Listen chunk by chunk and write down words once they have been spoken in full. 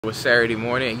It's Saturday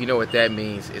morning, and you know what that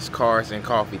means. It's cars and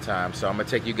coffee time. So I'm gonna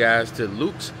take you guys to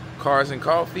Luke's Cars and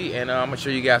Coffee, and I'm gonna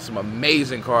show you guys some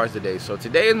amazing cars today. So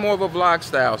today is more of a vlog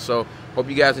style, so hope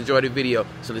you guys enjoy the video.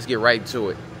 So let's get right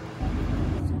into it.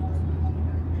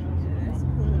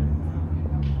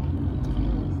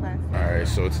 Alright,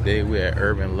 so today we're at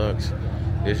Urban Lux.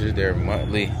 This is their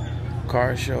monthly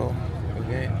car show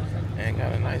event, and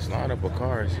got a nice lineup of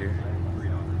cars here.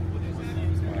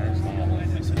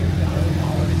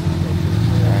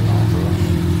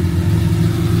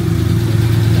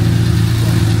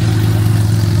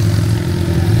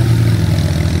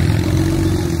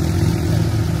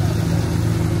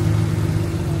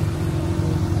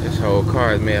 This whole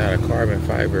car is made out of carbon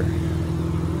fiber,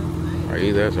 or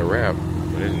either it's a wrap,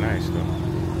 but it's nice though.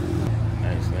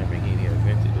 Nice Lamborghini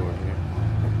Aventador here.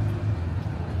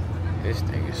 This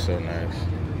thing is so nice.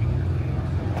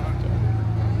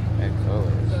 That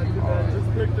color is hard. Just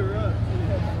picked her up.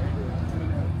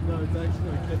 No, it's actually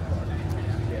a kid car.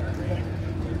 Yeah, it's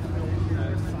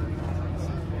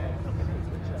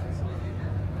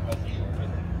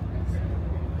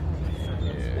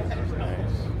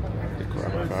nice. The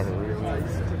carbon fiber roof.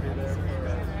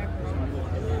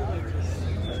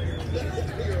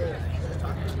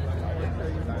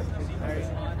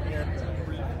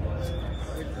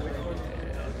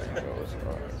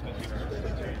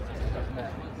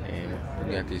 And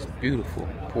we got this beautiful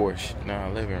Porsche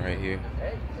 911 right here.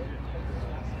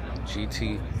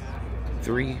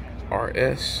 GT3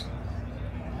 RS.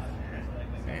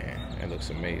 Man, that looks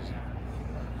amazing.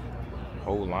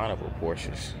 Whole lineup of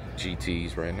Porsches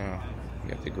GTs right now.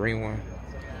 We got the green one.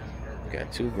 We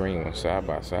got two green ones side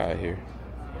by side here.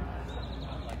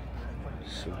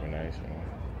 Super nice, man.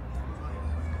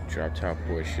 Drop top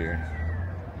Porsche here.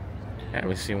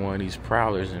 Haven't seen one of these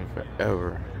Prowlers in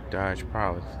forever. Dodge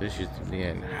Prowlers. This used to be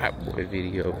in Hot Boy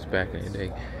videos back in the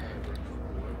day.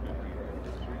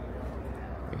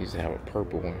 We used to have a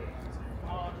purple one.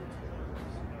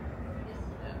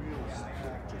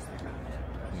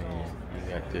 Man, you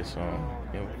got this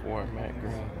M4 matte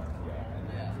green.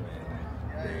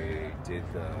 They did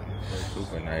the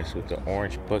super nice with the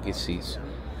orange bucket seats.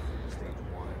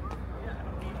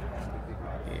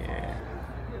 Yeah,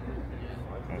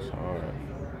 that's hard.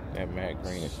 That matte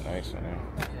green is nice on there.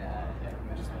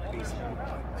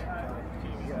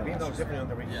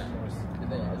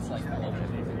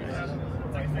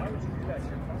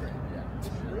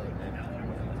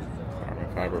 Carbon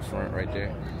fiber front right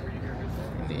there.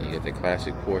 And then you get the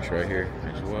classic Porsche right here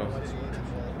as well.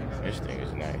 This thing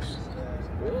is nice.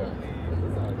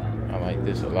 I like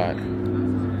this a lot.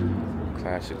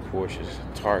 Classic Porsches.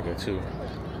 Targa too.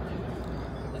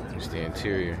 It's the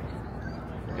interior.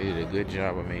 They did a good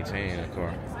job of maintaining the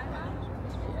car.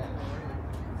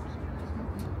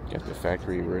 Got the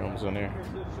factory rims on there.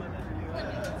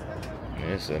 And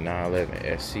it's a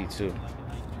 911 SC too.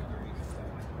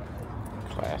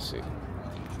 Classic.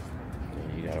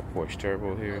 And you got a Porsche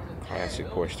Turbo here. Classic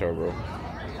Porsche Turbo.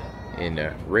 In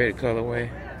the red colorway.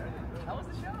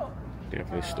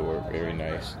 Definitely stored very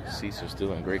nice. Seats are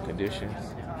still in great condition.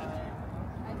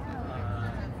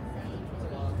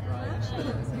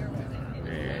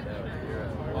 Man.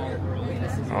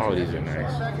 All these are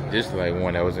nice. This is like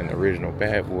one that was in the original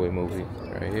Bad Boy movie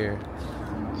right here.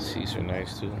 The seats are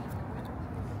nice too.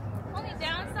 Only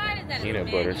downside is that Peanut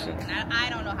it's butter. manual. And I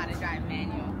don't know how to drive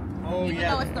manual. Oh Even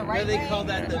yeah, though it's the right they way. call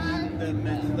that the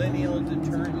millennial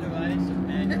deterrent device of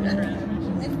manual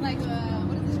transmission. It's like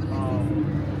what is it?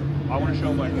 I want to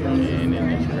show my And then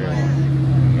this red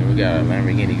one. And we got a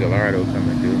Lamborghini Gallardo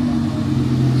coming through.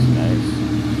 It's nice.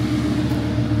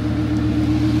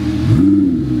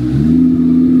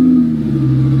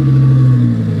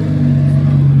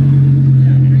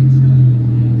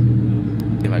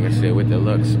 Like I said, with the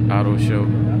Lux Auto Show,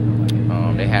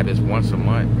 they have this once a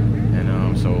month,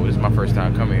 and so this is my first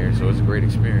time coming here, so it's a great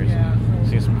experience.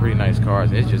 Seen some pretty nice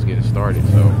cars, and it's just getting started.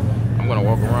 So I'm gonna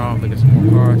walk around, look at some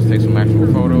more cars, take some actual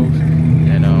photos,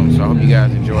 and so I hope you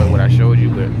guys enjoyed what I showed you.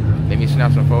 But let me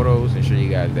snap some photos and show you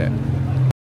guys that.